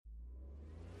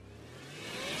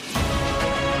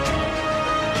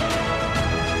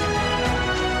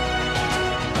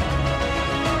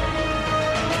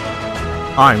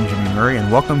I'm Jimmy Murray,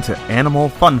 and welcome to Animal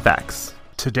Fun Facts.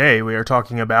 Today we are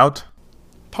talking about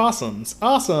possums.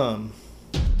 Awesome!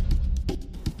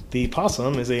 The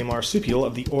possum is a marsupial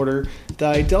of the order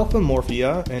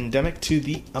Didelphimorphia, endemic to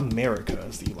the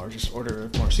Americas, the largest order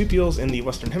of marsupials in the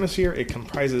Western Hemisphere. It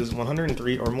comprises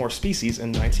 103 or more species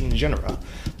and 19 genera.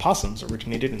 Possums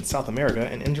originated in South America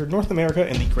and entered North America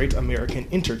in the Great American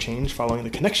Interchange following the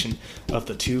connection of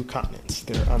the two continents.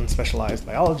 Their unspecialized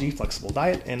biology, flexible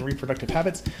diet, and reproductive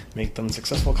habits make them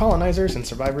successful colonizers and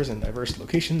survivors in diverse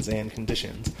locations and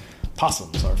conditions.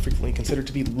 Possums are frequently considered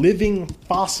to be living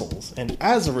fossils, and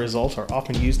as a result are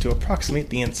often used to approximate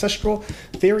the ancestral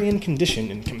therian condition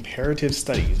in comparative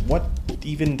studies. What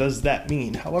even does that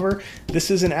mean? However, this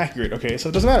is inaccurate, okay, so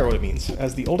it doesn't matter what it means,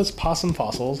 as the oldest possum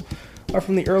fossils are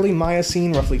from the early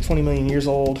Miocene, roughly 20 million years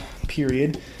old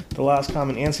period. The last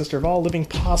common ancestor of all living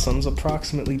possums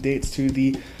approximately dates to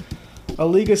the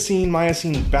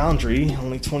Oligocene-Miocene boundary,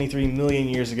 only 23 million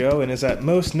years ago, and is at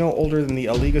most no older than the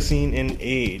Oligocene in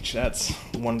age. That's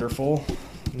wonderful.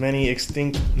 Many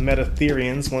extinct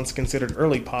metatherians, once considered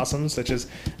early possums, such as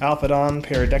Alphodon,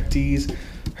 Paradectes,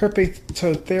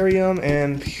 Herpetotherium,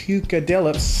 and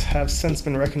Peucadelyps, have since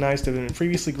been recognized to have been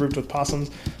previously grouped with possums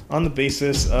on the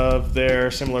basis of their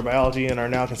similar biology and are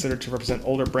now considered to represent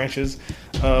older branches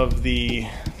of the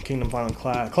kingdom fauna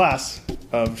class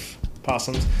of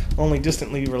possums, only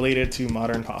distantly related to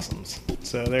modern possums.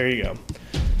 So there you go.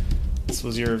 This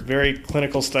was your very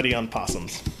clinical study on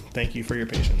possums. Thank you for your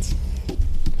patience.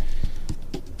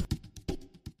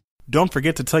 Don't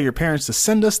forget to tell your parents to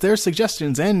send us their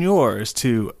suggestions and yours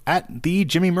to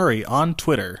 @TheJimmyMurray on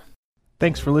Twitter.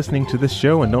 Thanks for listening to this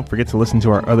show, and don't forget to listen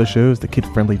to our other shows, the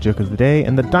Kid-Friendly Joke of the Day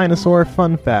and the Dinosaur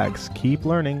Fun Facts. Keep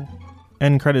learning.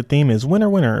 End credit theme is Winner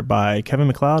Winner by Kevin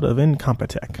MacLeod of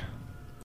Incompetech.